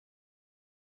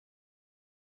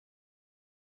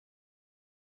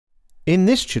In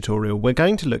this tutorial, we're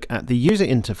going to look at the user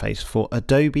interface for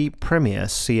Adobe Premiere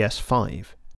CS5.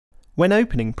 When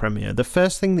opening Premiere, the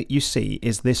first thing that you see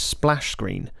is this splash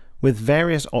screen with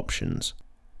various options.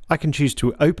 I can choose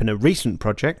to open a recent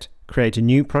project, create a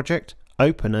new project,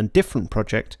 open a different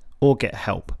project, or get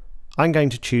help. I'm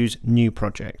going to choose New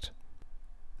Project.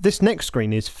 This next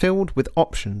screen is filled with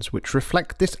options which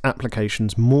reflect this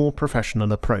application's more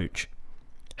professional approach.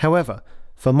 However,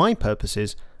 for my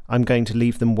purposes, I'm going to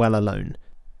leave them well alone.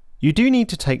 You do need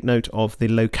to take note of the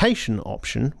location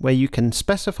option, where you can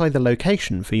specify the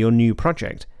location for your new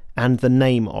project, and the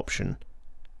name option.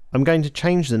 I'm going to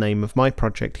change the name of my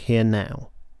project here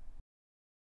now.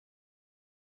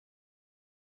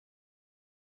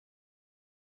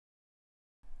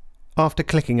 After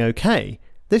clicking OK,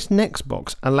 this next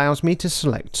box allows me to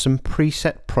select some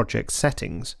preset project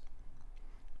settings.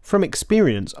 From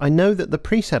experience, I know that the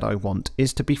preset I want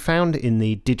is to be found in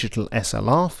the Digital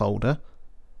SLR folder,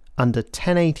 under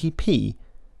 1080p,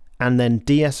 and then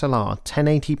DSLR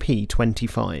 1080p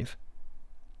 25.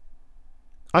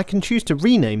 I can choose to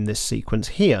rename this sequence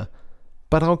here,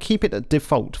 but I'll keep it at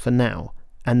default for now,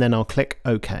 and then I'll click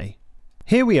OK.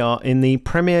 Here we are in the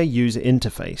Premiere user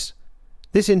interface.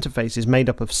 This interface is made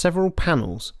up of several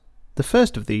panels. The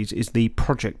first of these is the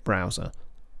project browser.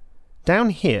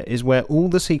 Down here is where all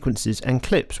the sequences and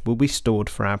clips will be stored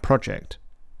for our project.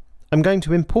 I'm going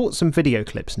to import some video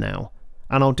clips now,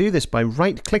 and I'll do this by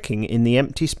right-clicking in the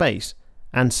empty space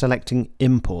and selecting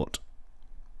Import.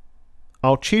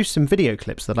 I'll choose some video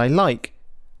clips that I like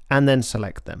and then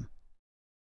select them.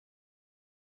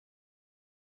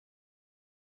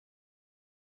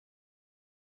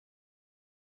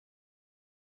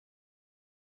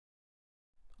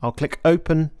 I'll click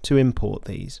Open to import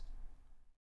these.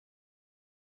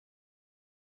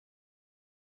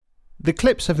 The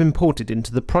clips have imported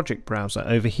into the project browser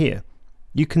over here.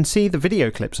 You can see the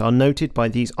video clips are noted by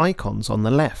these icons on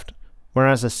the left,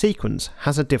 whereas a sequence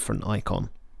has a different icon.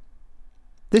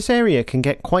 This area can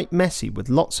get quite messy with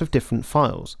lots of different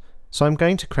files, so I'm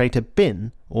going to create a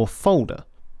bin or folder.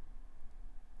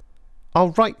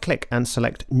 I'll right-click and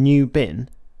select New Bin,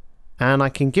 and I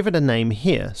can give it a name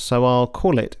here, so I'll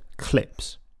call it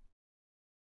Clips.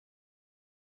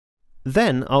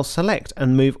 Then I'll select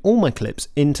and move all my clips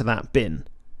into that bin.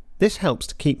 This helps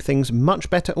to keep things much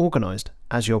better organised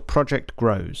as your project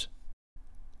grows.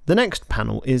 The next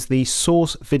panel is the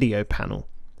Source Video panel.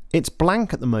 It's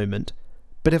blank at the moment,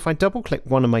 but if I double click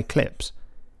one of my clips,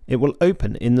 it will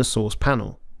open in the Source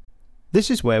panel.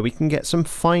 This is where we can get some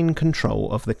fine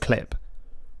control of the clip.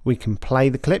 We can play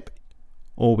the clip,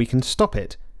 or we can stop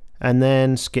it and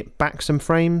then skip back some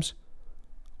frames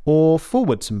or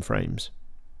forward some frames.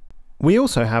 We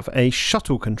also have a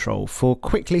shuttle control for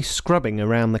quickly scrubbing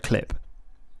around the clip.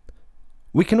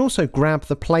 We can also grab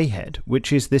the playhead,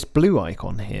 which is this blue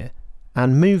icon here,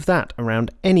 and move that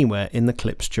around anywhere in the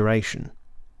clip's duration.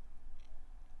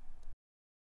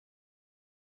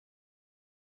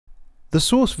 The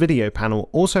Source Video panel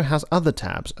also has other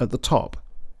tabs at the top.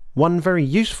 One very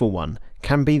useful one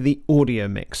can be the Audio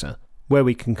Mixer, where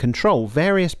we can control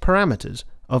various parameters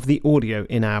of the audio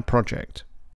in our project.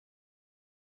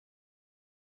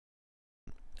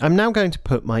 I'm now going to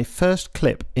put my first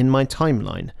clip in my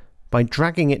timeline by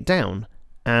dragging it down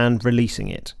and releasing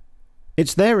it.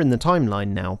 It's there in the timeline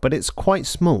now, but it's quite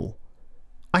small.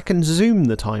 I can zoom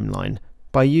the timeline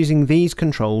by using these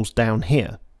controls down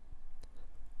here.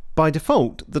 By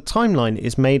default, the timeline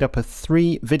is made up of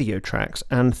 3 video tracks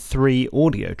and 3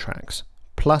 audio tracks,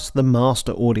 plus the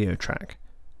master audio track.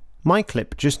 My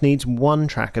clip just needs 1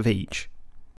 track of each.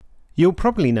 You'll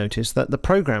probably notice that the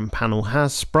program panel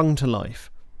has sprung to life.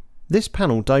 This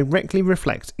panel directly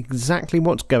reflects exactly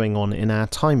what's going on in our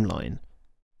timeline.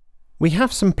 We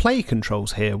have some play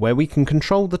controls here where we can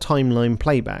control the timeline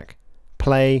playback,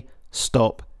 play,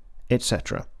 stop,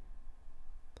 etc.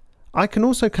 I can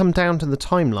also come down to the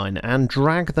timeline and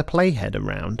drag the playhead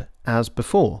around as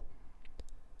before.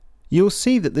 You'll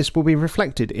see that this will be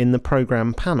reflected in the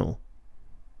program panel.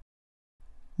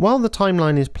 While the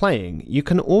timeline is playing, you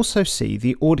can also see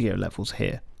the audio levels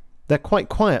here. They're quite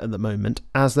quiet at the moment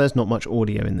as there's not much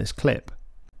audio in this clip.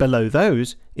 Below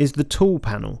those is the Tool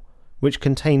panel, which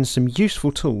contains some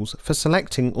useful tools for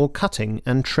selecting or cutting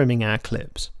and trimming our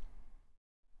clips.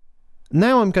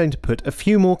 Now I'm going to put a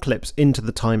few more clips into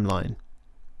the timeline.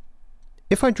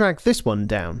 If I drag this one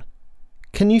down,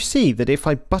 can you see that if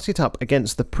I butt it up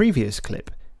against the previous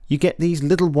clip, you get these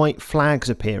little white flags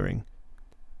appearing?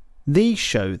 These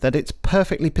show that it's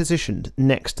perfectly positioned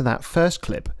next to that first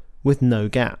clip with no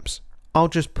gaps. I'll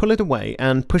just pull it away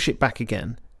and push it back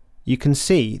again. You can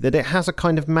see that it has a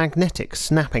kind of magnetic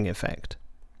snapping effect.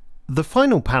 The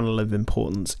final panel of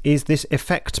importance is this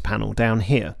Effects panel down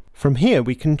here. From here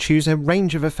we can choose a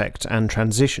range of effects and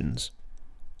transitions.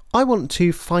 I want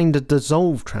to find a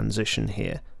dissolve transition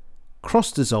here.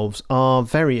 Cross dissolves are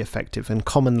very effective and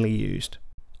commonly used.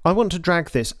 I want to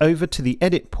drag this over to the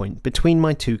edit point between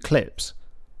my two clips.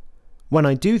 When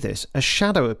I do this, a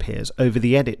shadow appears over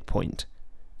the edit point.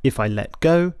 If I let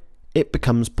go, it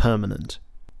becomes permanent.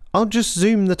 I'll just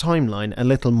zoom the timeline a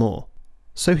little more.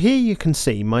 So here you can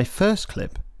see my first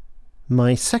clip,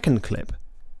 my second clip,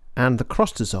 and the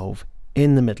cross dissolve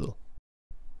in the middle.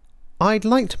 I'd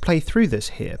like to play through this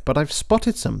here, but I've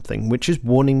spotted something which is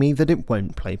warning me that it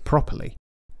won't play properly.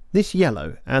 This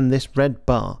yellow and this red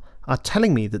bar are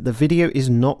telling me that the video is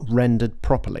not rendered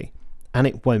properly, and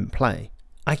it won't play.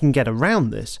 I can get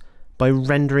around this by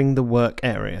rendering the work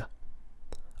area.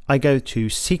 I go to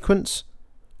Sequence,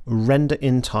 Render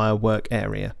Entire Work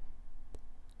Area.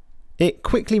 It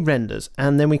quickly renders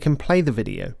and then we can play the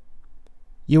video.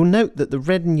 You'll note that the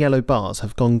red and yellow bars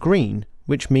have gone green,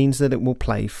 which means that it will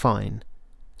play fine.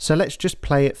 So let's just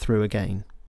play it through again.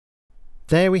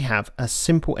 There we have a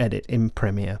simple edit in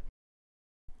Premiere.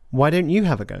 Why don't you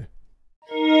have a go?